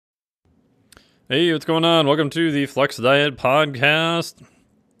Hey, what's going on? Welcome to the Flex Diet Podcast.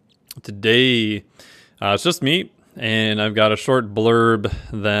 Today, it's just me, and I've got a short blurb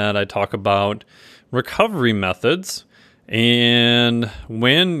that I talk about recovery methods and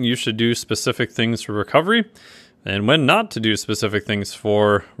when you should do specific things for recovery and when not to do specific things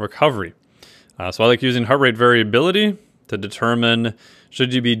for recovery. So I like using heart rate variability to determine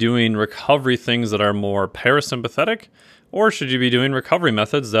should you be doing recovery things that are more parasympathetic or should you be doing recovery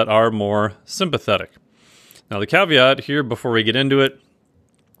methods that are more sympathetic. Now the caveat here before we get into it,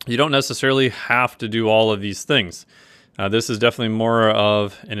 you don't necessarily have to do all of these things. This is definitely more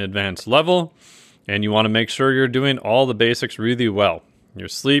of an advanced level, and you want to make sure you're doing all the basics really well. Your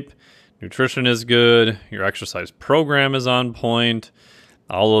sleep, nutrition is good, your exercise program is on point,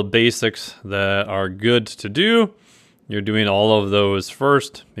 all the basics that are good to do, you're doing all of those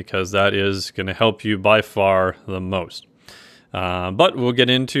first because that is going to help you by far the most. But we'll get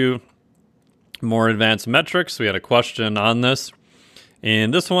into more advanced metrics. We had a question on this.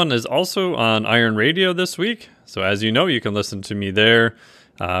 And this one is also on Iron Radio this week. So as you know, you can listen to me there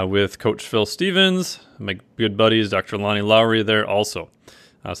with Coach Phil Stevens, my good buddies, Dr. Lonnie Lowry there also.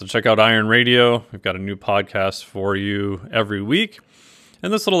 So check out Iron Radio. We've got a new podcast for you every week.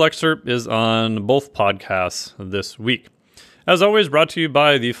 And this little excerpt is on both podcasts this week. As always, brought to you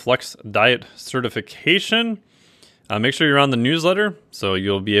by the Flex Diet Certification. Make sure you're on the newsletter so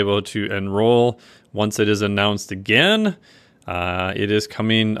you'll be able to enroll once it is announced again. It is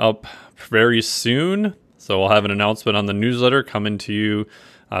coming up very soon, so we'll have an announcement on the newsletter coming to you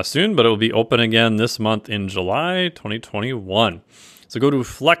soon, but it will be open again this month in July 2021. So go to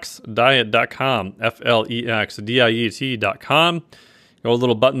flexdiet.com, flexdiet.com. Go a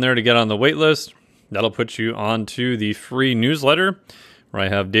little button there to get on the wait list. That'll put you onto the free newsletter where I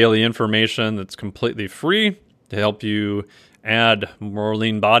have daily information that's completely free to help you add more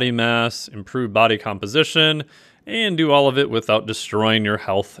lean body mass, improve body composition, and do all of it without destroying your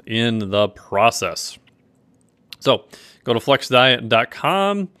health in the process. So go to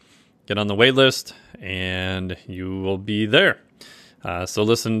flexdiet.com, get on the wait list, and you will be there. So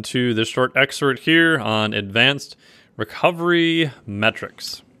listen to this short excerpt here on advanced recovery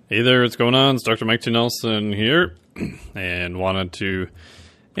metrics. Hey there, what's going on? It's Dr. Mike T. Nelson here, and wanted to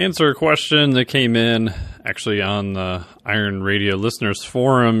answer a question that came in actually on the Iron Radio Listeners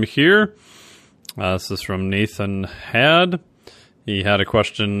Forum here. This is from Nathan Had. He had a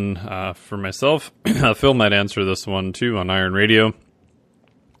question for myself. Phil might answer this one too on Iron Radio.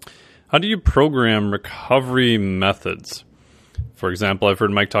 How do you program recovery methods? For example, I've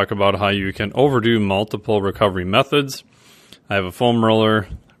heard Mike talk about how you can overdo multiple recovery methods. I have a foam roller,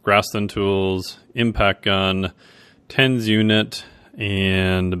 Graston tools, impact gun, TENS unit,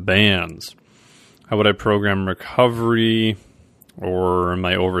 and bands. How would I program recovery, or am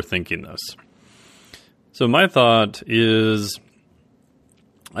I overthinking this? So my thought is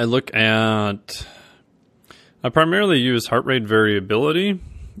I primarily use heart rate variability,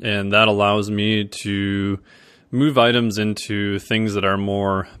 and that allows me to move items into things that are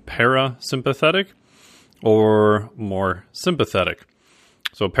more parasympathetic or more sympathetic.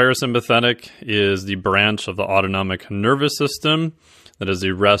 So parasympathetic is the branch of the autonomic nervous system that is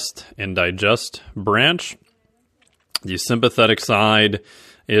the rest and digest branch. The sympathetic side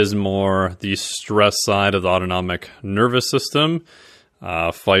is more the stress side of the autonomic nervous system,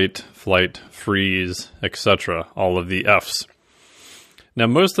 fight, flight, freeze, etc., all of the Fs. Now,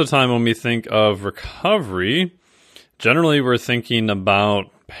 most of the time when we think of recovery, generally we're thinking about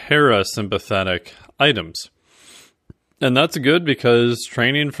parasympathetic items. And that's good because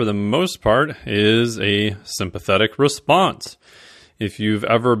training for the most part is a sympathetic response. If you've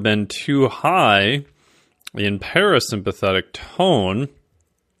ever been too high in parasympathetic tone,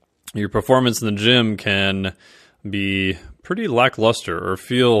 your performance in the gym can be pretty lackluster or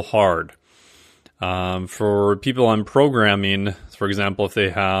feel hard. For people I'm programming, for example, if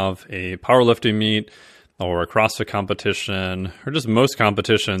they have a powerlifting meet or a CrossFit competition, or just most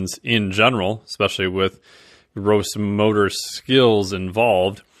competitions in general, especially with gross motor skills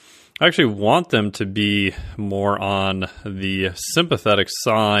involved, I actually want them to be more on the sympathetic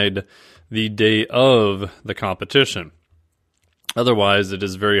side the day of the competition. Otherwise, it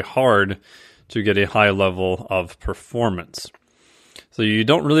is very hard to get a high level of performance. So you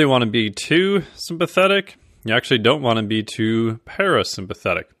don't really want to be too sympathetic. You actually don't want to be too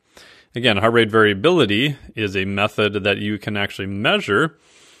parasympathetic. Again, heart rate variability is a method that you can actually measure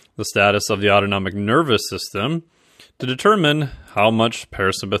the status of the autonomic nervous system to determine how much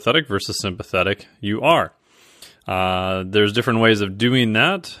parasympathetic versus sympathetic you are. There's different ways of doing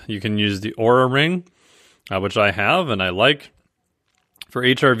that. You can use the Oura ring, which I have and I like. For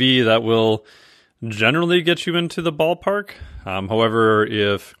HRV, that will generally get you into the ballpark. However,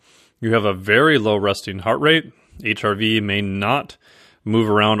 if you have a very low resting heart rate, HRV may not move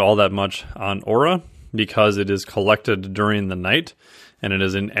around all that much on aura because it is collected during the night and it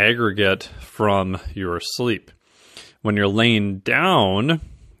is an aggregate from your sleep. When you're laying down,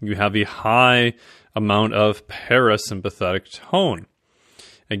 you have a high amount of parasympathetic tone.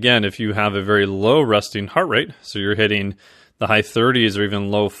 Again, if you have a very low resting heart rate, so you're hitting the high 30s or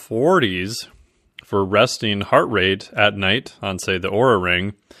even low 40s for resting heart rate at night on, say, the aura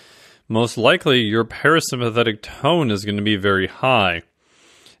ring, most likely your parasympathetic tone is going to be very high.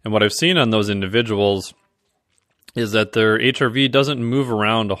 And what I've seen on those individuals is that their HRV doesn't move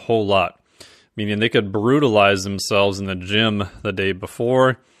around a whole lot, meaning they could brutalize themselves in the gym the day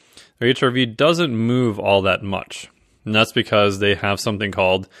before. Their HRV doesn't move all that much. And that's because they have something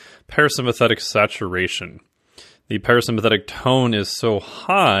called parasympathetic saturation. The parasympathetic tone is so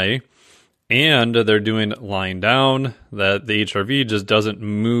high, and they're doing it lying down, that the HRV just doesn't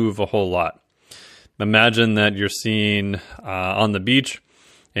move a whole lot. Imagine that you're seeing on the beach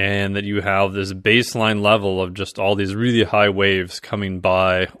and that you have this baseline level of just all these really high waves coming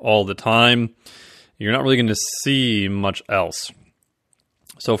by all the time. You're not really going to see much else.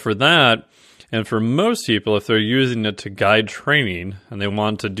 So for that, and for most people, if they're using it to guide training and they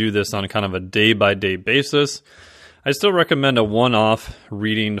want to do this on kind of a day-by-day basis, I still recommend a one-off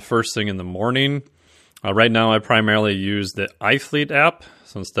reading first thing in the morning. Right now, I primarily use the iThlete app.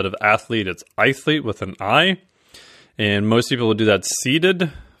 So instead of athlete, it's iThlete with an I. And most people will do that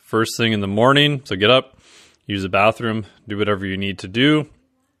seated first thing in the morning. So get up, use the bathroom, do whatever you need to do.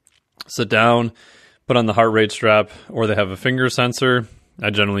 Sit down, put on the heart rate strap, or they have a finger sensor. I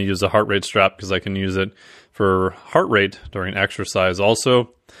generally use a heart rate strap because I can use it for heart rate during exercise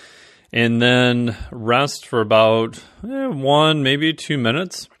also. And then rest for about 1, maybe 2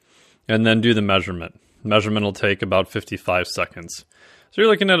 minutes, and then do the measurement. Measurement will take about 55 seconds. So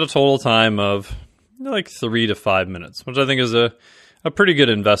you're looking at a total time of like 3 to 5 minutes, which I think is a pretty good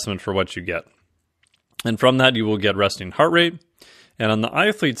investment for what you get. And from that, you will get resting heart rate. And on the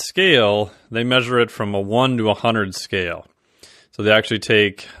iThlete scale, they measure it from a 1 to 100 scale. So they actually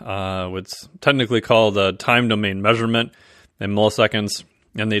take what's technically called a time domain measurement in milliseconds,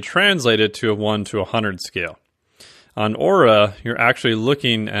 and they translate it to a 1 to 100 scale. On Aura, you're actually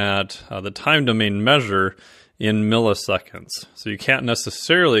looking at the time domain measure in milliseconds. So you can't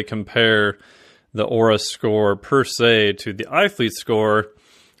necessarily compare the Aura score per se to the iThlete score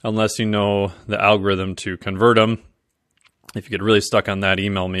unless you know the algorithm to convert them. If you get really stuck on that,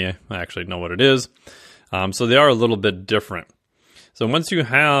 email me. I actually know what it is. So they are a little bit different. So once you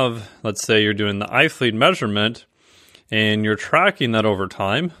have, let's say you're doing the iThlete measurement and you're tracking that over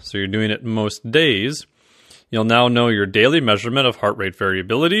time, so you're doing it most days, you'll now know your daily measurement of heart rate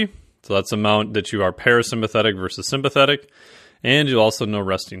variability. So that's the amount that you are parasympathetic versus sympathetic. And you'll also know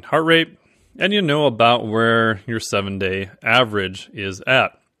resting heart rate. And you know about where your 7-day average is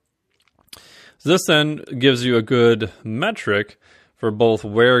at. So this then gives you a good metric for both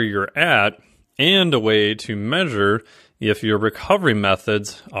where you're at and a way to measure if your recovery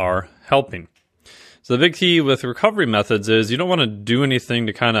methods are helping. So the big key with recovery methods is you don't want to do anything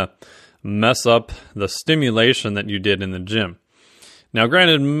to kind of mess up the stimulation that you did in the gym. Now,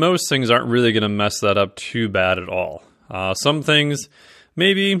 granted, most things aren't really going to mess that up too bad at all. Some things,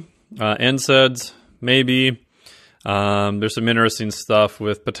 maybe, NSAIDs, maybe. There's some interesting stuff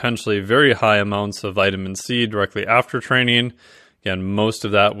with potentially very high amounts of vitamin C directly after training. Again, most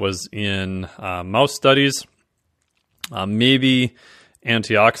of that was in mouse studies. Maybe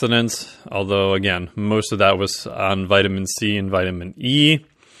antioxidants, although again, most of that was on vitamin C and vitamin E.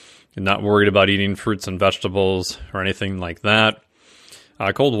 You're not worried about eating fruits and vegetables or anything like that.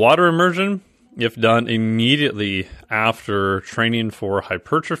 Cold water immersion, if done immediately after training for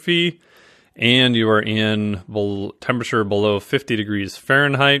hypertrophy and you are in temperature below 50 degrees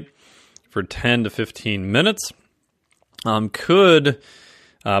Fahrenheit for 10 to 15 minutes, could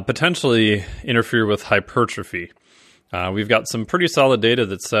potentially interfere with hypertrophy. We've got some pretty solid data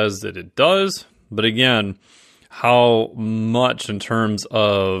that says that it does, but again, how much in terms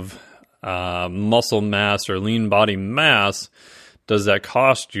of muscle mass or lean body mass does that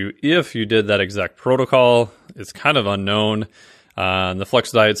cost you if you did that exact protocol? It's kind of unknown. The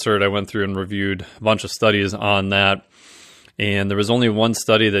Flex Diet Cert, I went through and reviewed a bunch of studies on that, and there was only one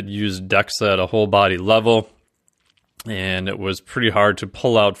study that used DEXA at a whole body level, and it was pretty hard to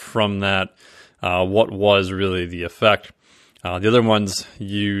pull out from that what was really the effect. The other ones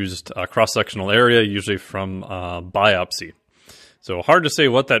used a cross-sectional area, usually from biopsy. So hard to say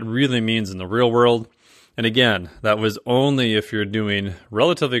what that really means in the real world. And again, that was only if you're doing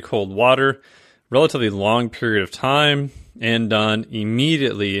relatively cold water, relatively long period of time and done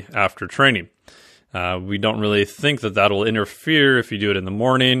immediately after training. We don't really think that that will interfere if you do it in the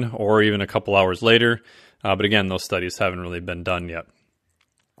morning or even a couple hours later. But again, those studies haven't really been done yet.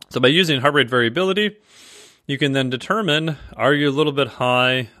 So by using heart rate variability, you can then determine, are you a little bit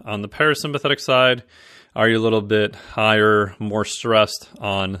high on the parasympathetic side? Are you a little bit higher, more stressed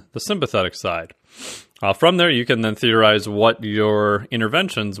on the sympathetic side? From there, you can then theorize what your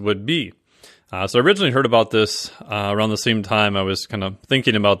interventions would be. So I originally heard about this around the same time I was kind of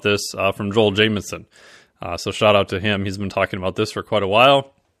thinking about this from Joel Jamieson. So shout out to him. He's been talking about this for quite a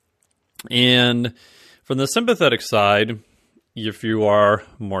while. And from the sympathetic side, if you are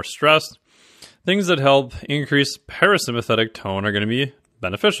more stressed, things that help increase parasympathetic tone are going to be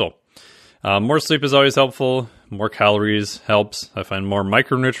beneficial. More sleep is always helpful. More calories helps. I find more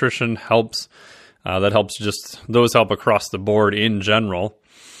micronutrition helps. That helps those help across the board in general.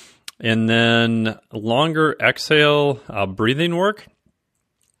 And then longer exhale breathing work.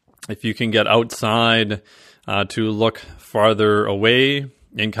 If you can get outside to look farther away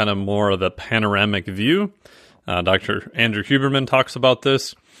in kind of more of a panoramic view, Dr. Andrew Huberman talks about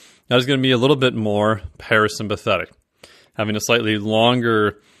this. That is going to be a little bit more parasympathetic. Having a slightly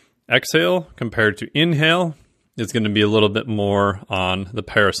longer exhale compared to inhale is going to be a little bit more on the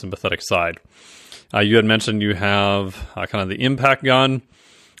parasympathetic side. You had mentioned you have kind of the impact gun.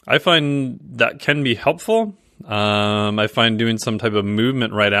 I find that can be helpful. I find doing some type of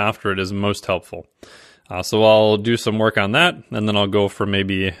movement right after it is most helpful. So I'll do some work on that, and then I'll go for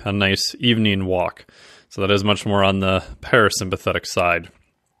maybe a nice evening walk. So that is much more on the parasympathetic side.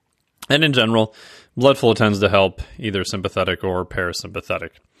 And in general, blood flow tends to help either sympathetic or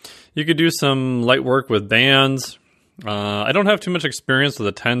parasympathetic. You could do some light work with bands. I don't have too much experience with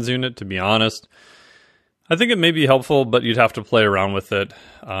a TENS unit, to be honest. I think it may be helpful, but you'd have to play around with it.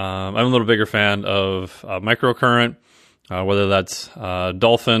 I'm a little bigger fan of microcurrent, whether that's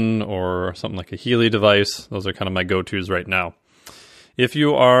Dolphin or something like a Healy device. Those are kind of my go-tos right now. If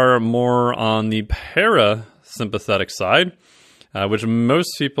you are more on the parasympathetic side, which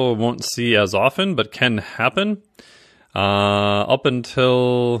most people won't see as often, but can happen, up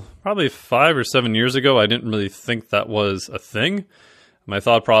until probably 5 or 7 years ago, I didn't really think that was a thing. My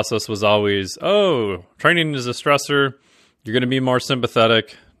thought process was always, training is a stressor. You're going to be more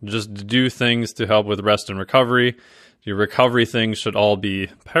sympathetic. Just do things to help with rest and recovery. Your recovery things should all be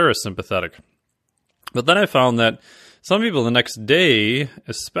parasympathetic. But then I found that some people the next day,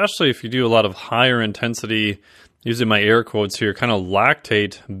 especially if you do a lot of higher intensity, using my air quotes here, kind of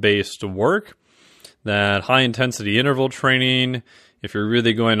lactate-based work, that high-intensity interval training, if you're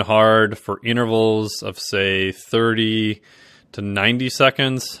really going hard for intervals of, say, 30 to 90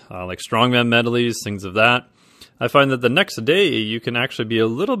 seconds, like strongman medleys, things of that, I find that the next day you can actually be a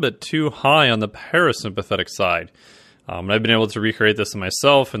little bit too high on the parasympathetic side. And I've been able to recreate this in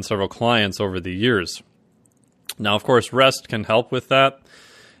myself and several clients over the years. Now, of course, rest can help with that.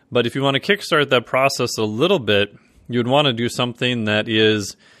 But if you want to kickstart that process a little bit, you would want to do something that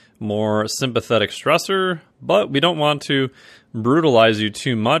is more sympathetic stressor, but we don't want to brutalize you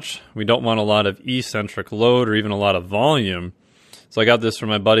too much. We don't want a lot of eccentric load or even a lot of volume. So I got this from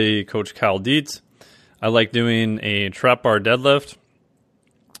my buddy, Coach Kyle Dietz. I like doing a trap bar deadlift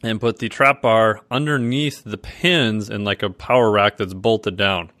and put the trap bar underneath the pins in like a power rack that's bolted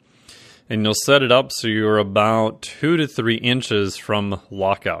down. And you'll set it up so you're about 2 to 3 inches from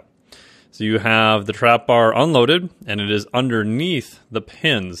lockout. So you have the trap bar unloaded and it is underneath the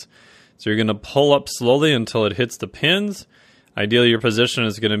pins. So you're going to pull up slowly until it hits the pins. Ideally, your position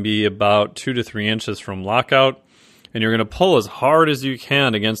is going to be about 2 to 3 inches from lockout. And you're going to pull as hard as you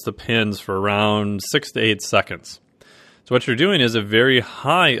can against the pins for around 6 to 8 seconds. So what you're doing is a very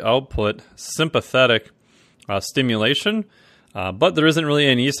high output sympathetic stimulation, but there isn't really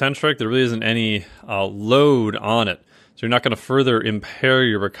any eccentric, there really isn't any load on it. So you're not going to further impair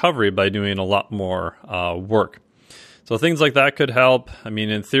your recovery by doing a lot more work. So things like that could help. I mean,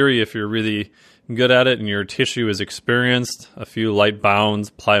 in theory, if you're really good at it and your tissue is experienced, a few light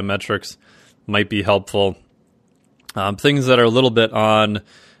bounds, plyometrics might be helpful. Things that are a little bit on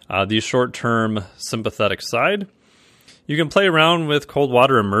the short-term sympathetic side. You can play around with cold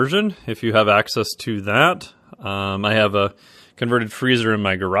water immersion if you have access to that. I have a converted freezer in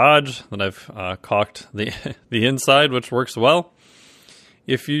my garage that I've caulked the inside, which works well.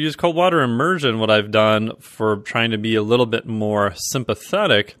 If you use cold water immersion, what I've done for trying to be a little bit more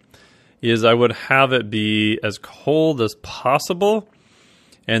sympathetic is I would have it be as cold as possible,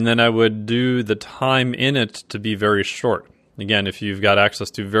 and then I would do the time in it to be very short. Again, if you've got access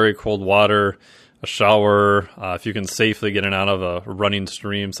to very cold water, a shower, if you can safely get it out of a running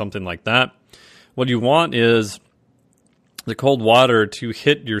stream, something like that, what you want is the cold water to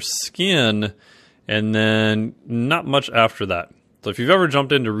hit your skin and then not much after that. So if you've ever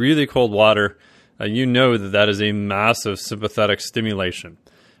jumped into really cold water, you know that that is a massive sympathetic stimulation,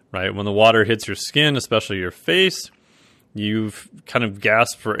 right? When the water hits your skin, especially your face, you've kind of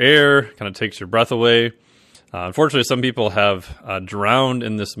gasped for air, kind of takes your breath away. Unfortunately, some people have drowned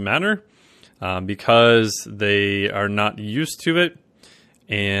in this manner because they are not used to it,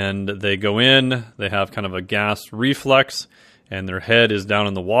 and they go in, they have kind of a gas reflex, and their head is down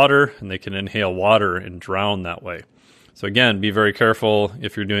in the water, and they can inhale water and drown that way. So again, be very careful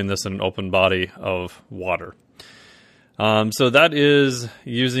if you're doing this in an open body of water. So that is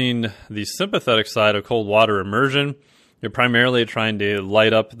using the sympathetic side of cold water immersion. You're primarily trying to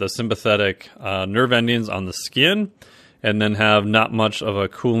light up the sympathetic nerve endings on the skin, and then have not much of a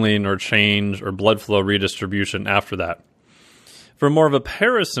cooling or change or blood flow redistribution after that. For more of a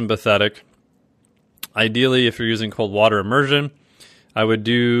parasympathetic, ideally if you're using cold water immersion, I would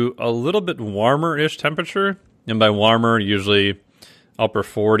do a little bit warmer-ish temperature, and by warmer, usually upper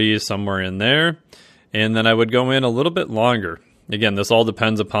 40s, somewhere in there. And then I would go in a little bit longer. Again, this all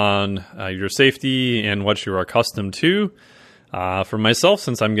depends upon your safety and what you're accustomed to. For myself,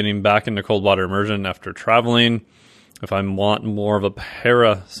 since I'm getting back into cold water immersion after traveling, if I want more of a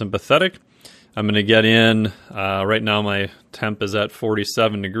parasympathetic, I'm going to get in. Right now my temp is at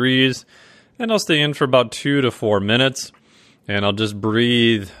 47 degrees, and I'll stay in for about 2 to 4 minutes, and I'll just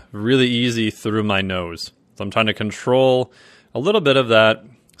breathe really easy through my nose. So I'm trying to control a little bit of that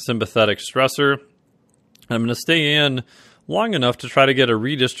sympathetic stressor. I'm going to stay in long enough to try to get a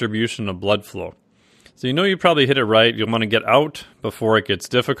redistribution of blood flow. So you know you probably hit it right. You'll want to get out before it gets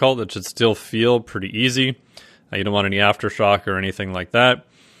difficult. It should still feel pretty easy. You don't want any aftershock or anything like that.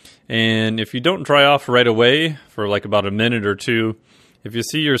 And if you don't dry off right away for like about a minute or two, if you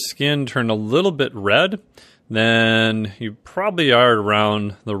see your skin turn a little bit red, then you probably are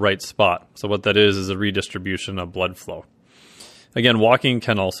around the right spot. So what that is a redistribution of blood flow. Again, walking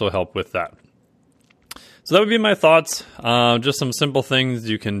can also help with that. So that would be my thoughts. Just some simple things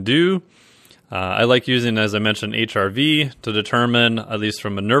you can do. I like using, as I mentioned, HRV to determine, at least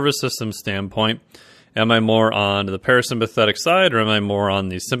from a nervous system standpoint, am I more on the parasympathetic side, or am I more on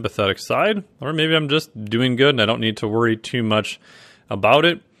the sympathetic side? Or maybe I'm just doing good and I don't need to worry too much about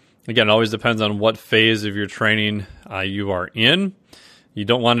it. Again, it always depends on what phase of your training you are in. You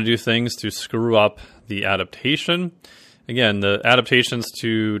don't want to do things to screw up the adaptation. Again, the adaptations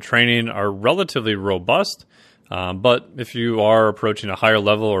to training are relatively robust, but if you are approaching a higher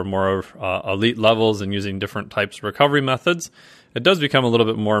level or more elite levels and using different types of recovery methods, it does become a little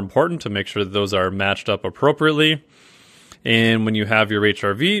bit more important to make sure that those are matched up appropriately. And when you have your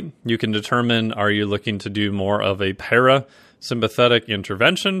HRV, you can determine, are you looking to do more of a parasympathetic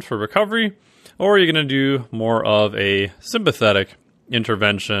intervention for recovery, or are you going to do more of a sympathetic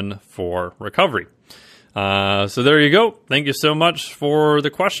intervention for recovery? So there you go. Thank you so much for the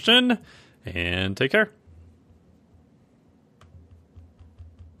question, and take care.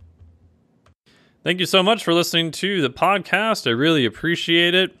 Thank you so much for listening to the podcast. I really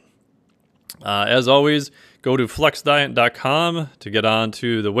appreciate it. As always, go to flexdiet.com to get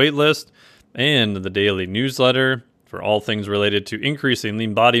onto the wait list and the daily newsletter for all things related to increasing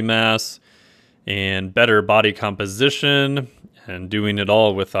lean body mass and better body composition, and doing it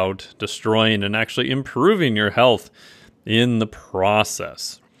all without destroying and actually improving your health in the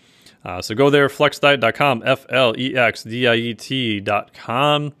process. So go there, flexdiet.com, flexdiet.com.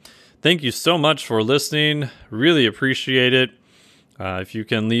 Thank you so much for listening. Really appreciate it. If you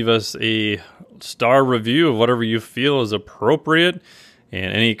can leave us a star review of whatever you feel is appropriate,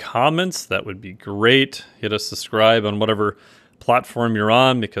 and any comments, that would be great. Hit us subscribe on whatever platform you're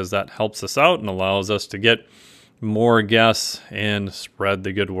on, because that helps us out and allows us to get more guests and spread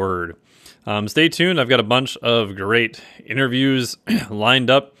the good word. Stay tuned. I've got a bunch of great interviews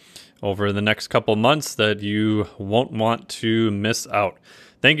lined up over the next couple months that you won't want to miss out.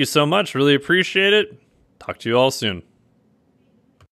 Thank you so much. Really appreciate it. Talk to you all soon.